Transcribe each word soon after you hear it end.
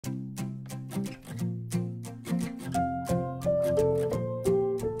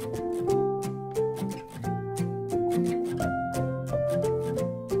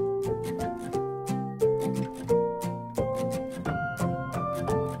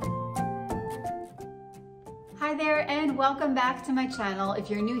there and welcome back to my channel. If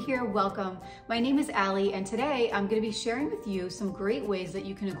you're new here, welcome. My name is Allie and today I'm going to be sharing with you some great ways that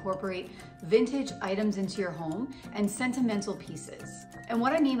you can incorporate vintage items into your home and sentimental pieces. And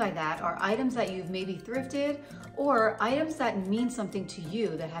what I mean by that are items that you've maybe thrifted or items that mean something to you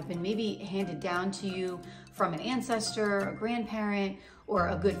that have been maybe handed down to you from an ancestor, a grandparent, or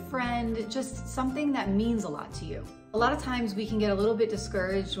a good friend, just something that means a lot to you. A lot of times we can get a little bit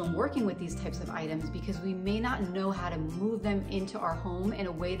discouraged when working with these types of items because we may not know how to move them into our home in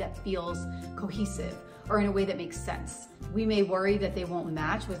a way that feels cohesive or in a way that makes sense. We may worry that they won't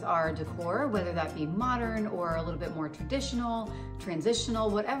match with our decor, whether that be modern or a little bit more traditional, transitional,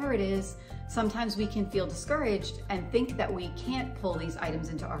 whatever it is. Sometimes we can feel discouraged and think that we can't pull these items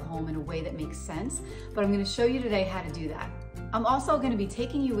into our home in a way that makes sense, but I'm going to show you today how to do that. I'm also going to be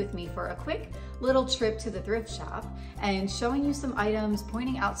taking you with me for a quick little trip to the thrift shop and showing you some items,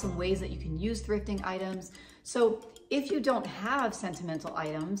 pointing out some ways that you can use thrifting items. So if you don't have sentimental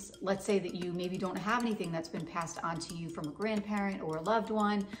items, let's say that you maybe don't have anything that's been passed on to you from a grandparent or a loved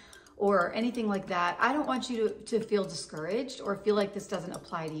one or anything like that, I don't want you to feel discouraged or feel like this doesn't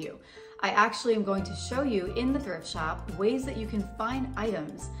apply to you. I actually am going to show you in the thrift shop ways that you can find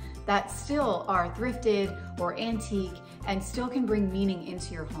items that still are thrifted or antique and still can bring meaning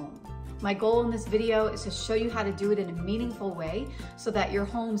into your home. My goal in this video is to show you how to do it in a meaningful way so that your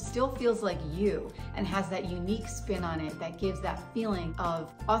home still feels like you and has that unique spin on it that gives that feeling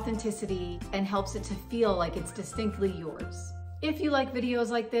of authenticity and helps it to feel like it's distinctly yours. If you like videos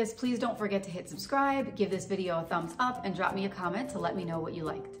like this, please don't forget to hit subscribe, give this video a thumbs up, and drop me a comment to let me know what you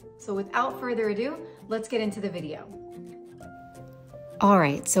liked. So without further ado, let's get into the video. All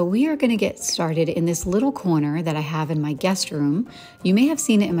right, so we are gonna get started in this little corner that I have in my guest room. You may have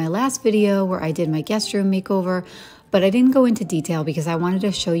seen it in my last video where I did my guest room makeover, but I didn't go into detail because I wanted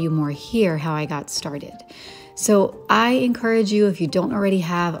to show you more here how I got started. So I encourage you, if you don't already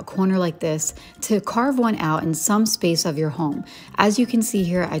have a corner like this, to carve one out in some space of your home. As you can see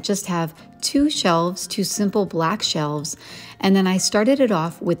here, I just have two shelves, two simple black shelves, and then I started it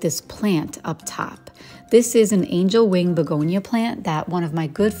off with this plant up top. This is an angel wing begonia plant that one of my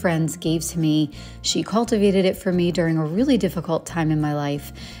good friends gave to me. She cultivated it for me during a really difficult time in my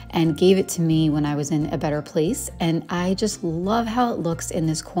life and gave it to me when I was in a better place. And I just love how it looks in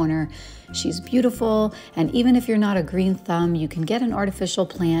this corner. She's beautiful, and even if you're not a green thumb, you can get an artificial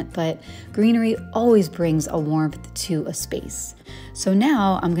plant, but greenery always brings a warmth to a space. So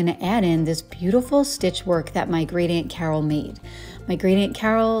now I'm gonna add in this beautiful stitch work that my great aunt Carol made. My great aunt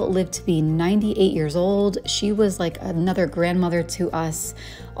Carol lived to be 98 years old. She was like another grandmother to us,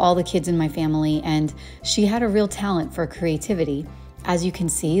 all the kids in my family, and she had a real talent for creativity. As you can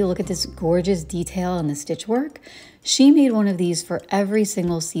see, look at this gorgeous detail in the stitch work. She made one of these for every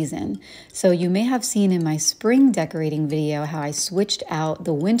single season. So you may have seen in my spring decorating video how I switched out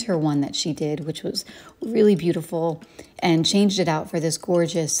the winter one that she did, which was really beautiful, and changed it out for this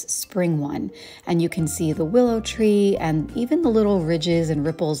gorgeous spring one. And you can see the willow tree and even the little ridges and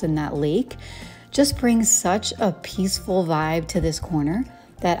ripples in that lake just brings such a peaceful vibe to this corner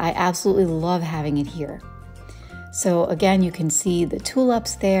that I absolutely love having it here. So again, you can see the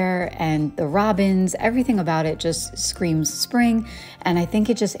tulips there and the robins, everything about it just screams spring. And I think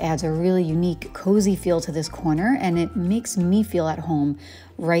it just adds a really unique, cozy feel to this corner, and it makes me feel at home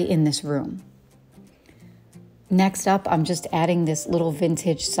right in this room. Next up, I'm just adding this little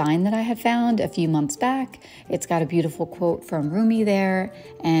vintage sign that I had found a few months back. It's got a beautiful quote from Rumi there.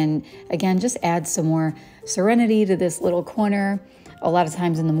 And again, just adds some more serenity to this little corner. A lot of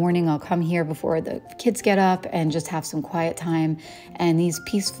times in the morning, I'll come here before the kids get up and just have some quiet time. And these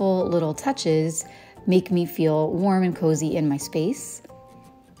peaceful little touches make me feel warm and cozy in my space.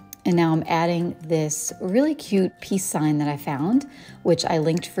 And now I'm adding this really cute peace sign that I found, which I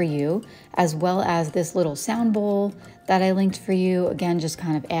linked for you, as well as this little sound bowl that I linked for you. Again, just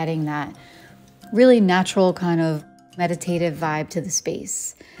kind of adding that really natural kind of meditative vibe to the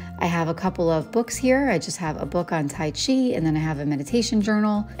space. I have a couple of books here. I just have a book on Tai Chi, and then I have a meditation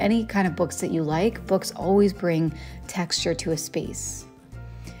journal. Any kind of books that you like, books always bring texture to a space.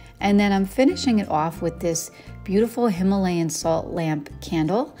 And then I'm finishing it off with this beautiful Himalayan salt lamp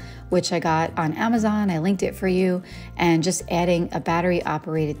candle, which I got on Amazon. I linked it for you, and just adding a battery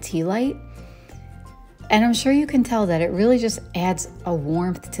operated tea light. And I'm sure you can tell that it really just adds a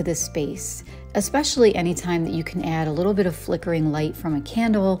warmth to this space, especially anytime that you can add a little bit of flickering light from a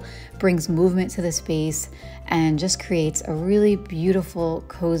candle, brings movement to the space, and just creates a really beautiful,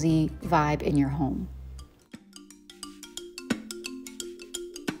 cozy vibe in your home.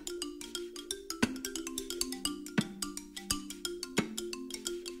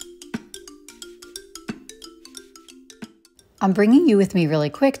 I'm bringing you with me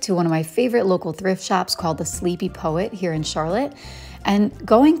really quick to one of my favorite local thrift shops called the Sleepy Poet here in Charlotte. And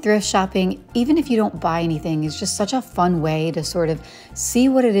going thrift shopping, even if you don't buy anything, is just such a fun way to sort of see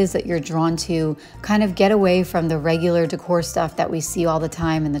what it is that you're drawn to, kind of get away from the regular decor stuff that we see all the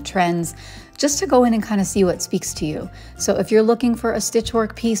time and the trends, just to go in and kind of see what speaks to you. So if you're looking for a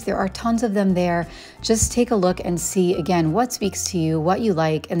stitchwork piece, there are tons of them there. Just take a look and see, again, what speaks to you, what you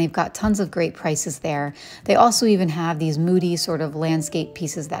like, and they've got tons of great prices there. They also even have these moody sort of landscape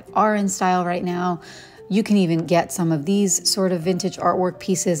pieces that are in style right now. You can even get some of these sort of vintage artwork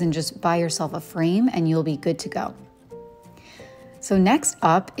pieces and just buy yourself a frame and you'll be good to go. So next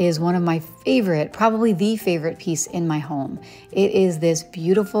up is one of my favorite, probably the favorite piece in my home. It is this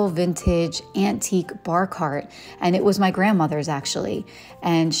beautiful vintage antique bar cart, and it was my grandmother's actually.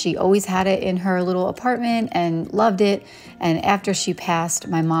 And she always had it in her little apartment and loved it. And after she passed,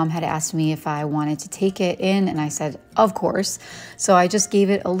 my mom had asked me if I wanted to take it in, and I said, of course. So I just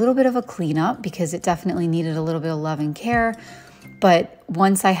gave it a little bit of a cleanup because it definitely needed a little bit of love and care. But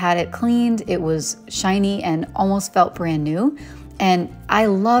once I had it cleaned, it was shiny and almost felt brand new. And I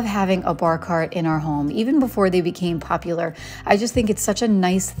love having a bar cart in our home, even before they became popular. I just think it's such a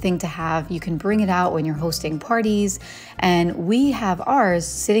nice thing to have. You can bring it out when you're hosting parties. And we have ours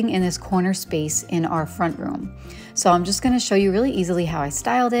sitting in this corner space in our front room. So I'm just gonna show you really easily how I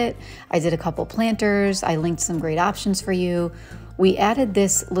styled it. I did a couple planters. I linked some great options for you. We added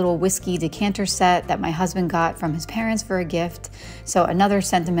this little whiskey decanter set that my husband got from his parents for a gift. So another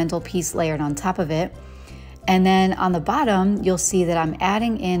sentimental piece layered on top of it. And then on the bottom, you'll see that I'm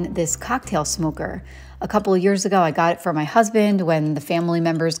adding in this cocktail smoker. A couple of years ago, I got it for my husband when the family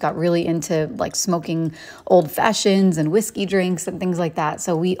members got really into like smoking old fashions and whiskey drinks and things like that.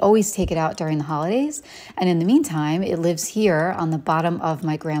 So we always take it out during the holidays. And in the meantime, it lives here on the bottom of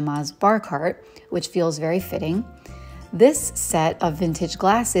my grandma's bar cart, which feels very fitting. This set of vintage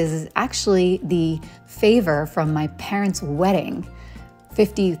glasses is actually the favor from my parents' wedding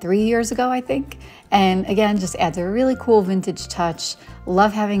 53 years ago, I think. And again, just adds a really cool vintage touch.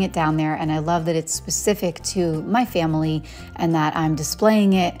 Love having it down there, and I love that it's specific to my family and that I'm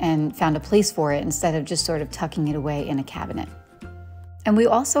displaying it and found a place for it instead of just sort of tucking it away in a cabinet. And we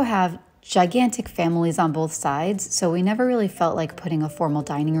also have gigantic families on both sides, so we never really felt like putting a formal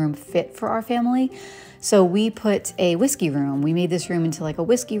dining room fit for our family. So we put a whiskey room. We made this room into like a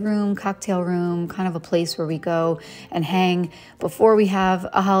whiskey room, cocktail room, kind of a place where we go and hang before we have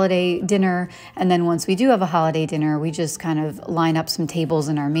a holiday dinner. And then once we do have a holiday dinner, we just kind of line up some tables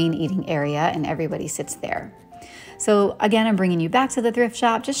in our main eating area and everybody sits there. So again, I'm bringing you back to the thrift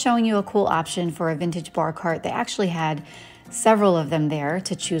shop, just showing you a cool option for a vintage bar cart. They actually had several of them there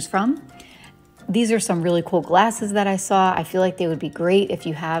to choose from. These are some really cool glasses that I saw. I feel like they would be great if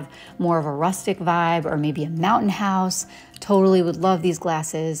you have more of a rustic vibe or maybe a mountain house. Totally would love these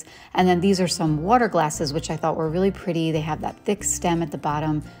glasses. And then these are some water glasses, which I thought were really pretty. They have that thick stem at the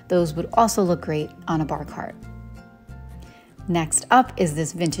bottom. Those would also look great on a bar cart. Next up is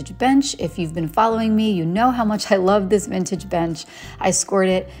this vintage bench. If you've been following me, you know how much I love this vintage bench. I scored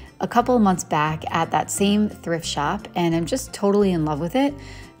it a couple of months back at that same thrift shop, and I'm just totally in love with it.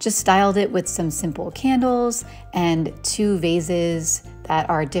 Just styled it with some simple candles and 2 vases that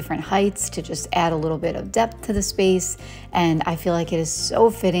are different heights to just add a little bit of depth to the space. And I feel like it is so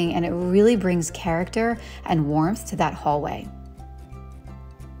fitting, and it really brings character and warmth to that hallway.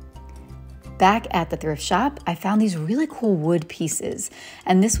 Back at the thrift shop, I found these really cool wood pieces.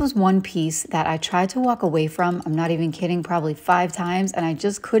 And this was one piece that I tried to walk away from, I'm not even kidding, probably 5 times, and I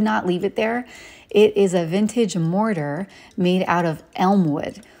just could not leave it there. It is a vintage mortar made out of elm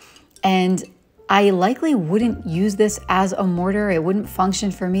wood. And I likely wouldn't use this as a mortar. It wouldn't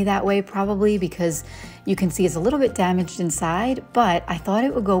function for me that way probably, because you can see it's a little bit damaged inside, but I thought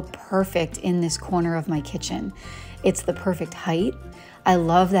it would go perfect in this corner of my kitchen. It's the perfect height. I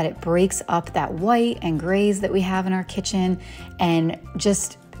love that it breaks up that white and grays that we have in our kitchen and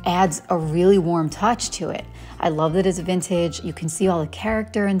just adds a really warm touch to it. I love that it's vintage. You can see all the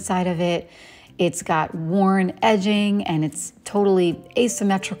character inside of it. It's got worn edging and it's totally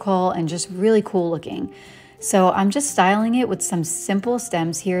asymmetrical and just really cool looking. So I'm just styling it with some simple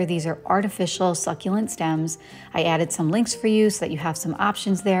stems here. These are artificial succulent stems. I added some links for you so that you have some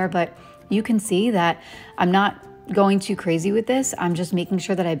options there, but you can see that I'm not going too crazy with this. I'm just making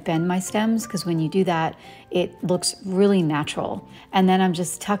sure that I bend my stems, because when you do that, it looks really natural. And then I'm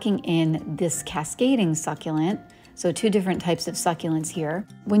just tucking in this cascading succulent. So 2 different types of succulents here.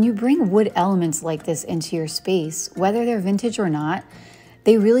 When you bring wood elements like this into your space, whether they're vintage or not,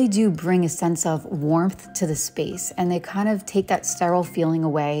 they really do bring a sense of warmth to the space, and they kind of take that sterile feeling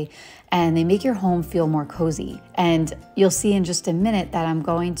away, and they make your home feel more cozy. And you'll see in just a minute that I'm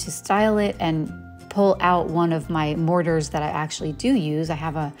going to style it and pull out one of my mortars that I actually do use. I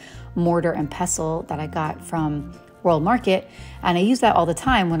have a mortar and pestle that I got from World Market, and I use that all the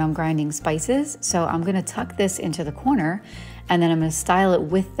time when I'm grinding spices. So I'm gonna tuck this into the corner, and then I'm gonna style it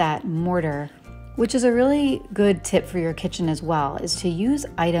with that mortar, which is a really good tip for your kitchen as well, is to use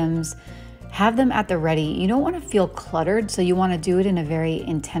items, have them at the ready. You don't wanna feel cluttered, so you wanna do it in a very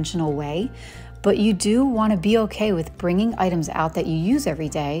intentional way, but you do wanna be okay with bringing items out that you use every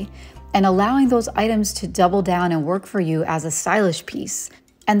day and allowing those items to double down and work for you as a stylish piece.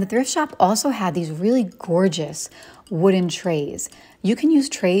 And the thrift shop also had these really gorgeous wooden trays. You can use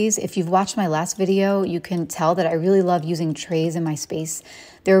trays. If you've watched my last video, you can tell that I really love using trays in my space.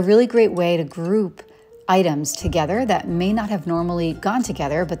 They're a really great way to group items together that may not have normally gone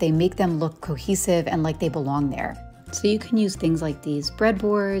together, but they make them look cohesive and like they belong there. So you can use things like these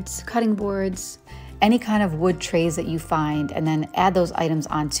breadboards, cutting boards, any kind of wood trays that you find, and then add those items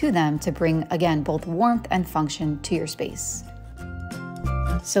onto them to bring, again, both warmth and function to your space.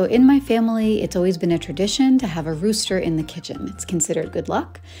 So in my family, it's always been a tradition to have a rooster in the kitchen. It's considered good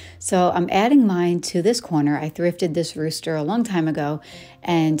luck. So I'm adding mine to this corner. I thrifted this rooster a long time ago,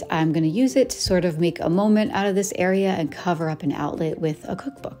 and I'm going to use it to sort of make a moment out of this area and cover up an outlet with a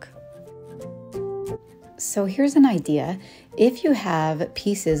cookbook. So here's an idea. If you have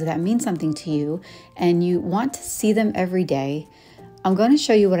pieces that mean something to you and you want to see them every day, I'm going to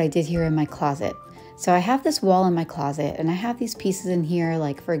show you what I did here in my closet. So I have this wall in my closet, and I have these pieces in here,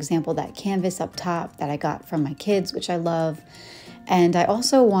 like for example, that canvas up top that I got from my kids, which I love. And I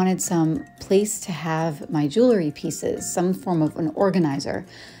also wanted some place to have my jewelry pieces, some form of an organizer.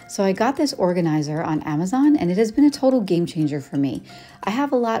 So I got this organizer on Amazon, and it has been a total game changer for me. I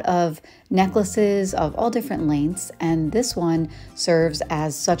have a lot of necklaces of all different lengths, and this one serves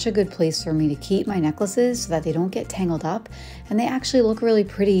as such a good place for me to keep my necklaces so that they don't get tangled up, and they actually look really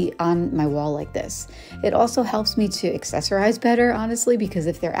pretty on my wall like this. It also helps me to accessorize better, honestly, because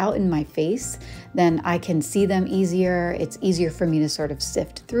if they're out in my face, then I can see them easier. It's easier for me to sort of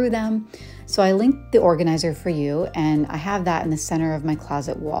sift through them. So I linked the organizer for you, and I have that in the center of my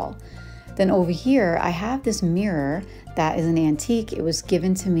closet wall. Then over here, I have this mirror that is an antique. It was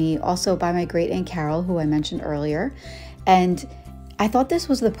given to me also by my great Aunt Carol, who I mentioned earlier. And I thought this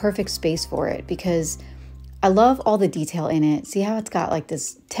was the perfect space for it because I love all the detail in it. See how it's got like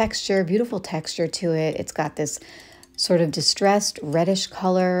this texture, beautiful texture to it. It's got this sort of distressed reddish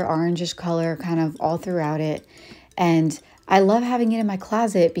color, orangish color kind of all throughout it. And I love having it in my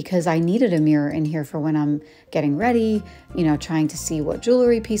closet because I needed a mirror in here for when I'm getting ready, you know, trying to see what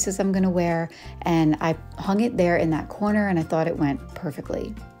jewelry pieces I'm gonna wear. And I hung it there in that corner, and I thought it went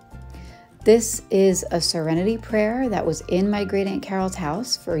perfectly. This is a serenity prayer that was in my great Aunt Carol's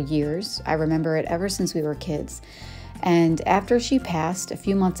house for years. I remember it ever since we were kids. And after she passed, a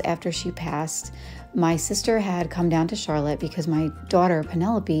few months after she passed, my sister had come down to Charlotte because my daughter,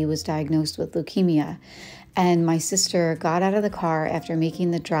 Penelope, was diagnosed with leukemia. And my sister got out of the car after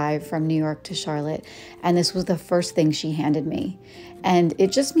making the drive from New York to Charlotte, and this was the first thing she handed me. And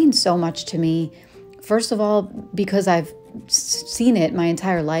it just means so much to me. First of all, because I've seen it my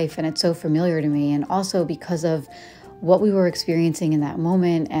entire life and it's so familiar to me, and also because of what we were experiencing in that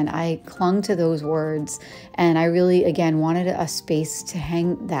moment, and I clung to those words, and I really, again, wanted a space to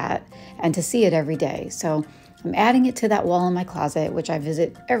hang that and to see it every day. So I'm adding it to that wall in my closet, which I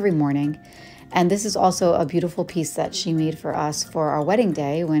visit every morning. And this is also a beautiful piece that she made for us for our wedding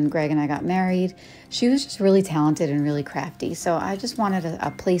day when Greg and I got married. She was just really talented and really crafty. So I just wanted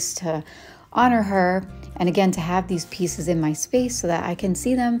a place to honor her, and again, to have these pieces in my space so that I can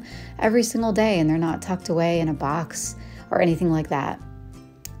see them every single day and they're not tucked away in a box or anything like that.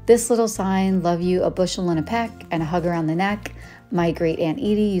 This little sign, love you a bushel and a peck and a hug around the neck. My great Aunt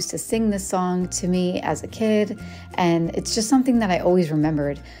Edie used to sing this song to me as a kid, and it's just something that I always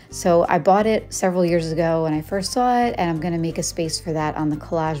remembered. So I bought it several years ago when I first saw it, and I'm going to make a space for that on the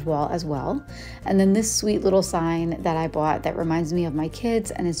collage wall as well. And then this sweet little sign that I bought that reminds me of my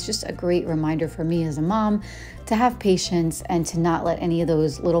kids, and it's just a great reminder for me as a mom to have patience and to not let any of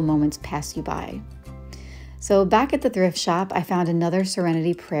those little moments pass you by. So back at the thrift shop, I found another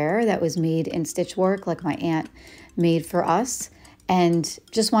serenity prayer that was made in stitchwork like my aunt made for us. And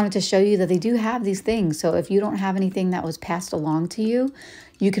just wanted to show you that they do have these things. So if you don't have anything that was passed along to you,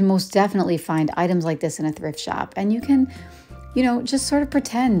 you can most definitely find items like this in a thrift shop. And you can, you know, just sort of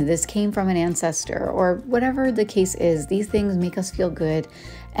pretend this came from an ancestor or whatever the case is. These things make us feel good,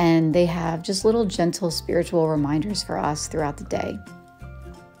 and they have just little gentle spiritual reminders for us throughout the day.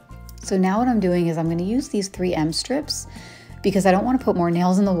 So now what I'm doing is I'm going to use these 3M strips because I don't want to put more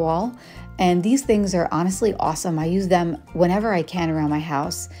nails in the wall. And these things are honestly awesome. I use them whenever I can around my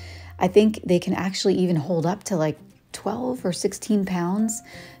house. I think they can actually even hold up to like 12 or 16 pounds.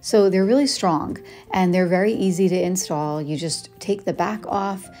 So they're really strong and they're very easy to install. You just take the back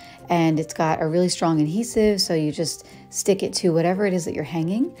off and it's got a really strong adhesive. So you just stick it to whatever it is that you're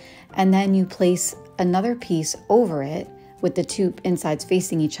hanging. And then you place another piece over it with the two insides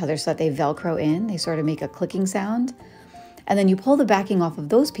facing each other so that they Velcro in. They sort of make a clicking sound. And then you pull the backing off of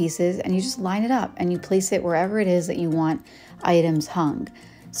those pieces and you just line it up and you place it wherever it is that you want items hung.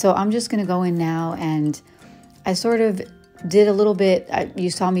 So I'm just gonna go in now and I sort of did a little bit,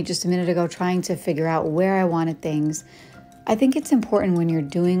 you saw me just a minute ago trying to figure out where I wanted things. I think it's important when you're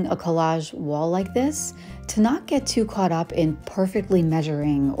doing a collage wall like this to not get too caught up in perfectly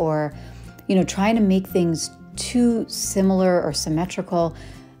measuring or, trying to make things too similar or symmetrical.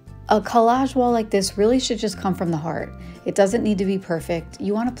 A collage wall like this really should just come from the heart. It doesn't need to be perfect.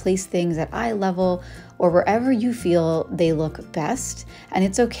 You want to place things at eye level or wherever you feel they look best, and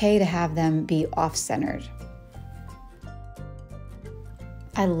it's okay to have them be off-centered.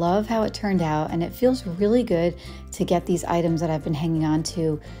 I love how it turned out, and it feels really good to get these items that I've been hanging on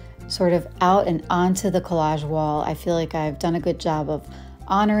to sort of out and onto the collage wall. I feel like I've done a good job of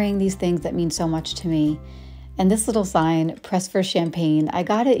honoring these things that mean so much to me. And this little sign, Press for Champagne, I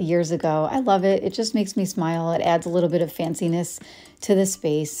got it years ago. I love it. It just makes me smile. It adds a little bit of fanciness to the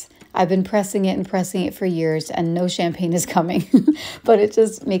space. I've been pressing it for years and no champagne is coming, but it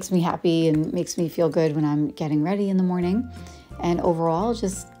just makes me happy and makes me feel good when I'm getting ready in the morning. And overall,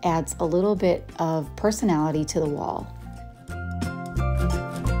 just adds a little bit of personality to the wall.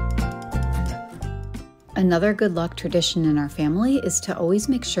 Another good luck tradition in our family is to always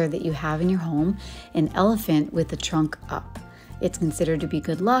make sure that you have in your home an elephant with the trunk up. It's considered to be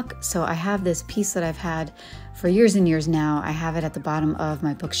good luck, so I have this piece that I've had for years and years now. I have it at the bottom of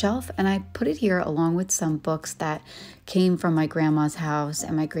my bookshelf, and I put it here along with some books that came from my grandma's house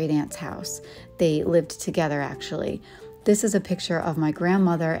and my great aunt's house. They lived together, actually. This is a picture of my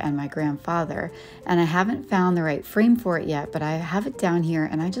grandmother and my grandfather, and I haven't found the right frame for it yet, but I have it down here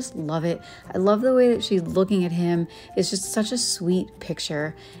and I just love it. I love the way that she's looking at him. It's just such a sweet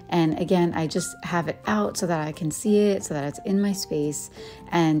picture. And again, I just have it out so that I can see it, so that it's in my space.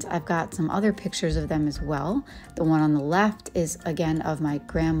 And I've got some other pictures of them as well. The one on the left is again of my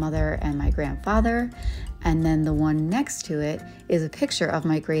grandmother and my grandfather. And then the one next to it is a picture of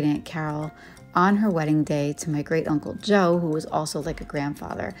my great aunt Carol on her wedding day to my great uncle Joe, who was also like a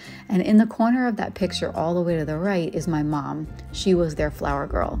grandfather. And in the corner of that picture all the way to the right is my mom. She was their flower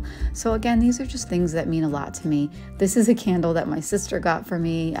girl. So again, these are just things that mean a lot to me. This is a candle that my sister got for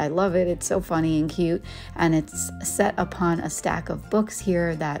me. I love it. It's so funny and cute. And it's set upon a stack of books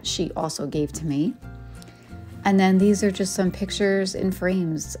here that she also gave to me. And then these are just some pictures in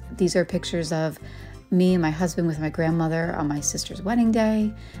frames. These are pictures of me and my husband with my grandmother on my sister's wedding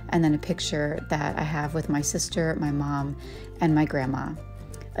day, and then a picture that I have with my sister, my mom, and my grandma.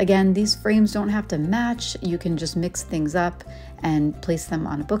 Again, these frames don't have to match. You can just mix things up and place them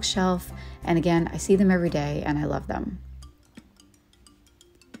on a bookshelf. And again, I see them every day and I love them.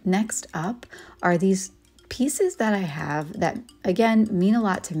 Next up are these pieces that I have that, again, mean a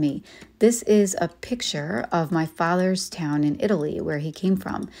lot to me. This is a picture of my father's town in Italy, where he came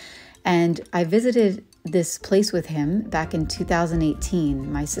from. And I visited this place with him back in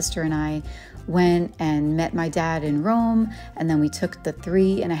 2018. My sister and I went and met my dad in Rome, and then we took the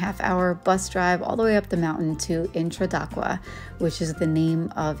 3.5-hour bus drive all the way up the mountain to Intradacqua, which is the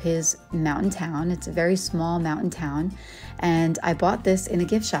name of his mountain town. It's a very small mountain town, and I bought this in a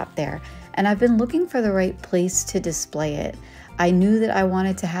gift shop there. And I've been looking for the right place to display it. I knew that I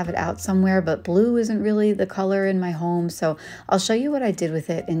wanted to have it out somewhere, but blue isn't really the color in my home, so I'll show you what I did with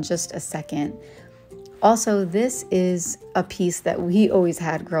it in just a second. Also, this is a piece that we always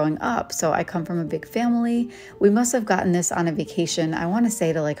had growing up. So I come from a big family. We must have gotten this on a vacation, I want to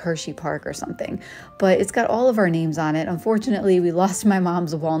say to like Hershey Park or something, but it's got all of our names on it. Unfortunately, we lost my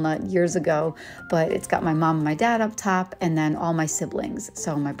mom's walnut years ago, but it's got my mom and my dad up top and then all my siblings.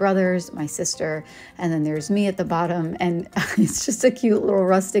 So my brothers, my sister, and then there's me at the bottom. And it's just a cute little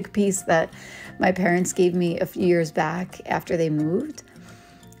rustic piece that my parents gave me a few years back after they moved.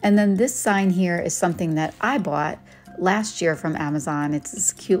 And then this sign here is something that I bought last year from Amazon. It's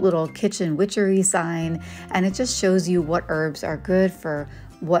this cute little kitchen witchery sign, and it just shows you what herbs are good for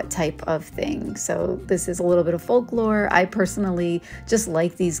what type of thing. So this is a little bit of folklore. I personally just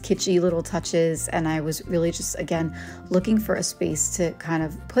like these kitschy little touches, and I was really just, again, looking for a space to kind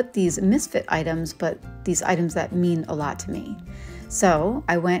of put these misfit items, but these items that mean a lot to me. So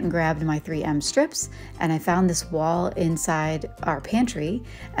I went and grabbed my 3M strips and I found this wall inside our pantry,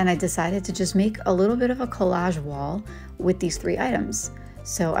 and I decided to just make a little bit of a collage wall with these 3 items.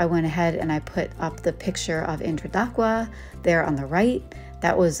 So I went ahead and I put up the picture of Intradaqua there on the right.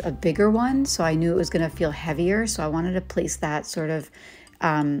 That was a bigger one, so I knew it was going to feel heavier, so I wanted to place that sort of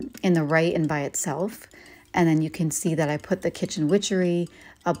in the right and by itself. And then you can see that I put the kitchen witchery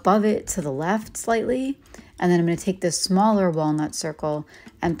above it to the left slightly. And then I'm going to take this smaller walnut circle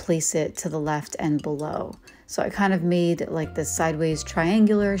and place it to the left and below. So I kind of made like this sideways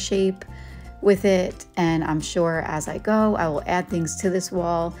triangular shape with it. And I'm sure as I go, I will add things to this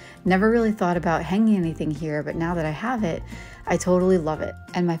wall. Never really thought about hanging anything here, but now that I have it, I totally love it.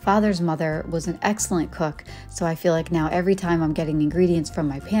 And my father's mother was an excellent cook, so I feel like now every time I'm getting ingredients from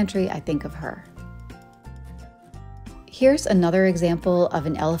my pantry, I think of her. Here's another example of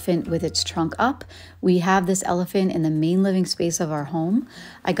an elephant with its trunk up. We have this elephant in the main living space of our home.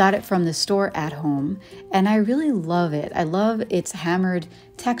 I got it from the store at home, and I really love it. I love its hammered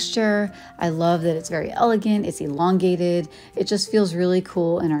texture. I love that it's very elegant, it's elongated. It just feels really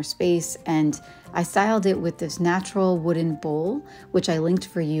cool in our space, and I styled it with this natural wooden bowl, which I linked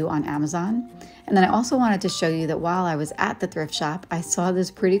for you on Amazon. And then I also wanted to show you that while I was at the thrift shop, I saw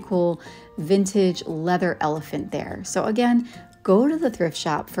this pretty cool vintage leather elephant there. So again, go to the thrift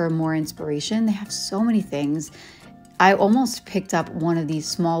shop for more inspiration. They have so many things. I almost picked up one of these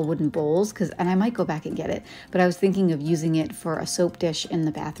small wooden bowls and I might go back and get it, but I was thinking of using it for a soap dish in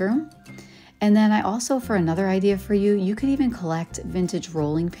the bathroom. And then I also, for another idea for you, you could even collect vintage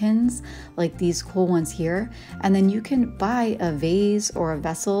rolling pins, like these cool ones here. And then you can buy a vase or a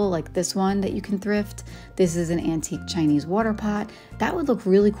vessel like this one that you can thrift. This is an antique Chinese water pot. That would look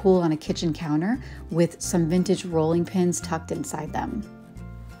really cool on a kitchen counter with some vintage rolling pins tucked inside them.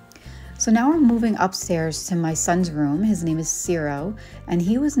 So now we're moving upstairs to my son's room. His name is Ciro, and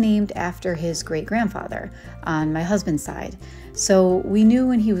he was named after his great-grandfather on my husband's side. So we knew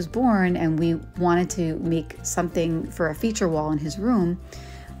when he was born and we wanted to make something for a feature wall in his room,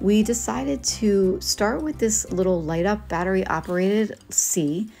 we decided to start with this little light up battery operated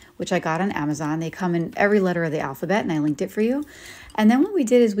C, which I got on Amazon. They come in every letter of the alphabet and I linked it for you. And then what we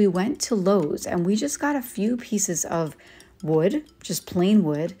did is we went to Lowe's and we just got a few pieces of wood, just plain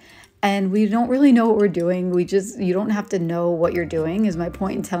wood. And we don't really know what we're doing. You don't have to know what you're doing is my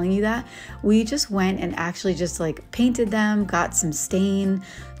point in telling you that. We just went and actually just like painted them, got some stain,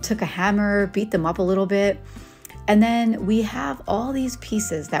 took a hammer, beat them up a little bit. And then we have all these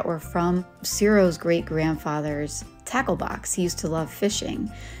pieces that were from Ciro's great-grandfather's tackle box. He used to love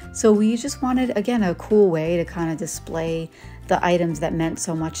fishing. So we just wanted, again, a cool way to kind of display the items that meant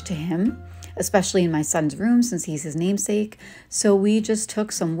so much to him, especially in my son's room since he's his namesake. So we just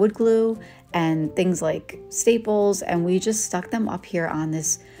took some wood glue and things like staples and we just stuck them up here on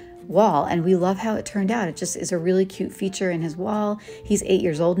this wall, and we love how it turned out. It just is a really cute feature in his wall. He's 8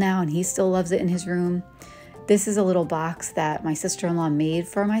 years old now and he still loves it in his room. This is a little box that my sister-in-law made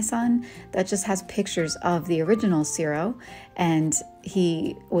for my son that just has pictures of the original Ciro, and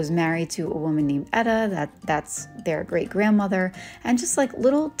he was married to a woman named Etta, that's their great-grandmother, and just like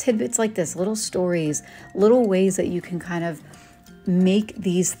little tidbits like this, little stories, little ways that you can kind of make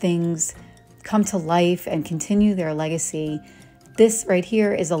these things come to life and continue their legacy. This right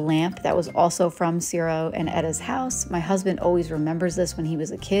here is a lamp that was also from Ciro and Etta's house. My husband always remembers this when he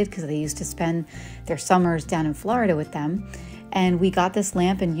was a kid because they used to spend their summers down in Florida with them. And we got this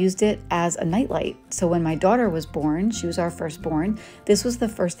lamp and used it as a nightlight. So when my daughter was born, she was our firstborn, this was the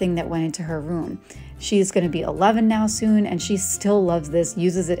first thing that went into her room. She's going to be 11 now soon, and she still loves this,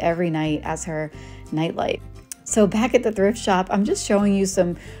 uses it every night as her nightlight. So back at the thrift shop, I'm just showing you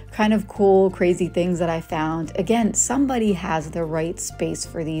some kind of cool, crazy things that I found. Again, somebody has the right space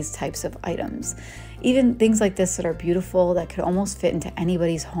for these types of items. Even things like this that are beautiful, that could almost fit into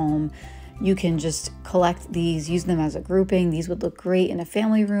anybody's home. You can just collect these, use them as a grouping. These would look great in a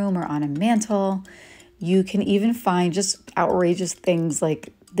family room or on a mantle. You can even find just outrageous things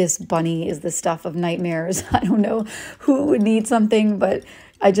like this bunny is the stuff of nightmares. I don't know who would need something, but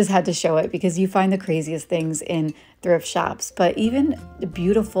I just had to show it because you find the craziest things in thrift shops. But even the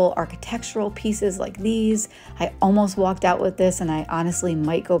beautiful architectural pieces like these, I almost walked out with this and I honestly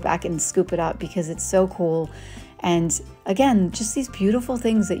might go back and scoop it up because it's so cool. And again, just these beautiful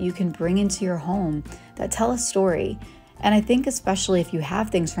things that you can bring into your home that tell a story. And I think especially if you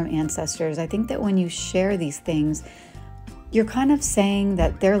have things from ancestors, I think that when you share these things, you're kind of saying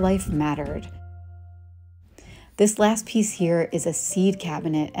that their life mattered. This last piece here is a seed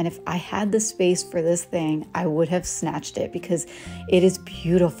cabinet, and if I had the space for this thing, I would have snatched it because it is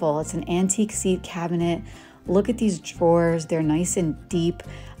beautiful. It's an antique seed cabinet, Look at these drawers. They're nice and deep.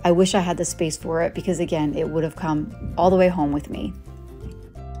 I wish I had the space for it because again, it would have come all the way home with me.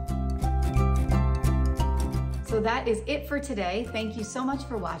 So that is it for today. Thank you so much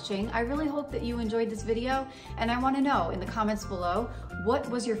for watching. I really hope that you enjoyed this video, and I want to know in the comments below, what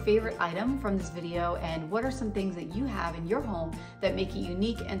was your favorite item from this video and what are some things that you have in your home that make it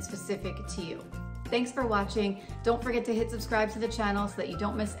unique and specific to you. Thanks for watching. Don't forget to hit subscribe to the channel so that you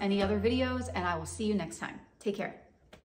don't miss any other videos, and I will see you next time. Take care.